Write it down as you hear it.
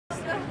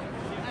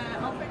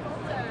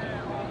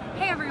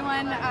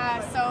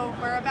everyone. So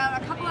we're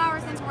about a couple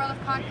hours into World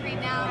of Concrete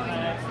now,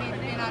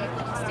 and we're not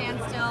able to stand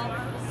still.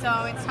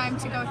 So it's time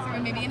to go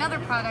through maybe another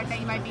product that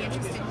you might be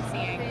interested in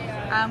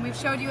seeing. We've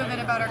showed you a bit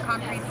about our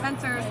concrete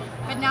sensors,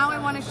 but now I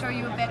want to show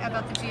you a bit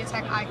about the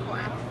Giatec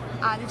iCOR.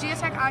 The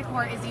Giatec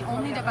iCOR is the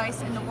only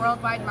device in the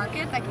worldwide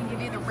market that can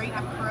give you the rate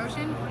of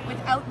corrosion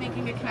without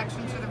making a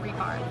connection to the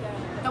rebar.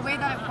 The way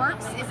that it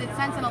works is it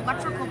sends an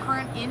electrical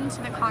current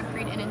into the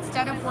concrete, and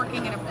instead of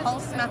working in a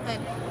pulse method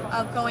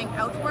of going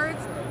outwards,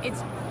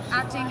 it's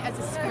acting as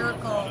a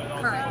spherical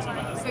current.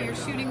 So you're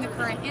shooting the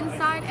current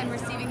inside and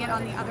receiving it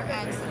on the other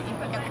end so that you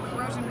can get the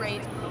corrosion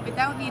rate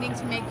without needing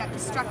to make that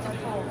destructive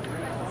hole.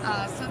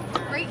 So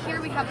right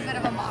here we have a bit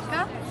of a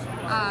mock-up.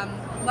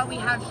 What we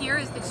have here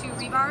is the two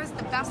rebars.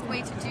 The best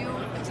way to do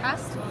the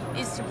test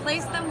is to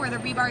place them where the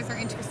rebars are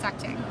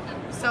intersecting.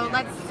 So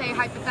let's say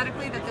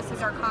hypothetically that this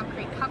is our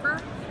concrete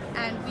cover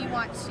and we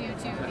want to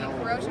do the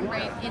corrosion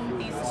rate in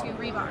these two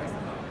rebars.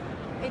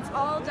 It's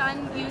all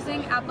done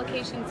using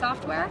application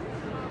software.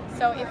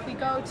 So if we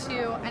go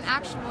to an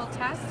actual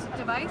test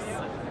device,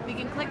 we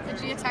can click the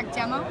Giatec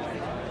demo,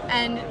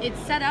 and it's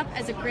set up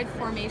as a grid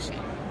formation.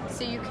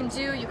 So you can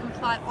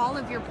plot all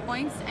of your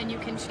points, and you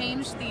can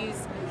change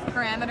these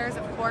parameters,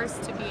 of course,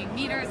 to being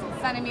meters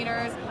and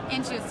centimeters,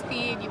 inches,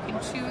 feet. You can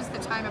choose the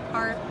time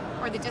apart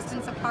or the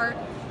distance apart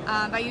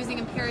by using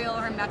imperial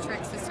or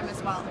metric system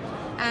as well.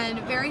 And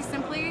very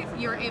simply,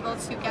 you're able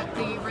to get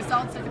the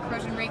results of the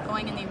corrosion rate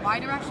going in the Y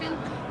direction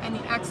and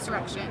the X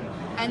direction.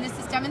 And this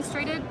is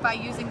demonstrated by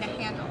using the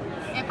handle.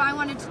 If I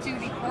wanted to do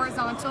the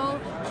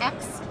horizontal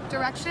X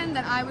direction,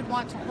 then I would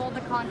want to hold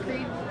the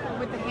concrete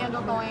with the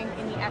handle going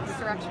in the X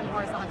direction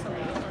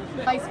horizontally.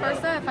 Vice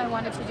versa, if I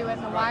wanted to do it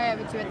in the Y, I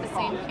would do it the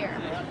same here.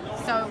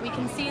 So we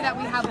can see that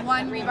we have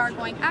one rebar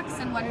going X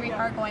and one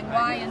rebar going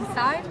Y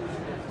inside.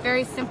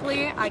 Very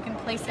simply, I can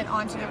place it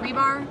onto the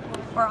rebar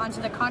or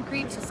onto the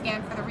concrete to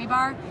scan for the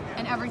rebar,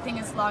 and everything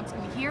is logged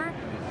in here.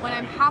 When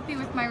I'm happy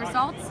with my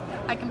results,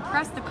 I can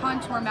press the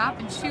contour map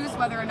and choose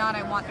whether or not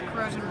I want the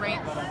corrosion rate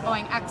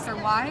going X or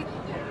Y.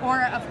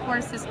 Or, of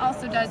course, this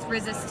also does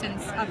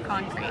resistance of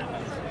concrete.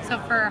 So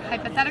for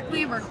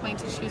hypothetically, we're going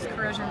to choose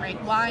corrosion rate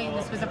Y, and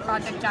this was a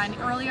project done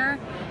earlier.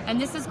 And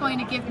this is going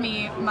to give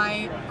me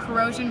my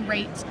corrosion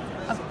rate.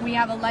 We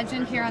have a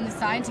legend here on the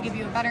side to give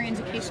you a better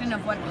indication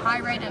of what a high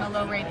rate and a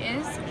low rate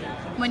is.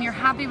 When you're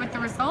happy with the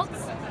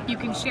results, you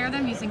can share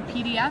them using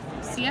PDF,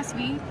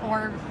 CSV,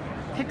 or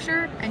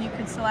picture, and you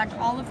can select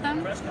all of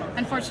them.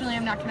 Unfortunately,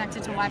 I'm not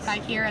connected to Wi-Fi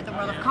here at the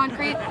World of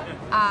Concrete,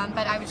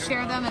 but I would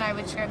share them, and I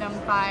would share them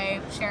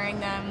by sharing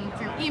them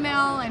through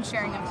email and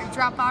sharing them through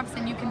Dropbox,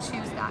 and you can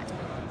choose that.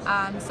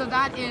 So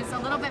that is a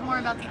little bit more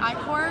about the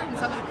iCOR and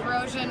some of the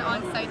corrosion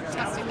on-site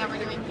testing that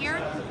we're doing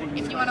here.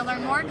 If you want to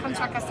learn more, come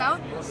check us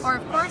out, or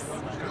of course,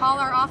 call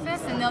our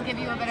office and they'll give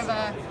you a bit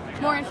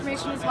of more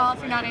information as well if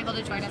you're not able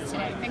to join us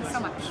today. Thanks so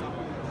much.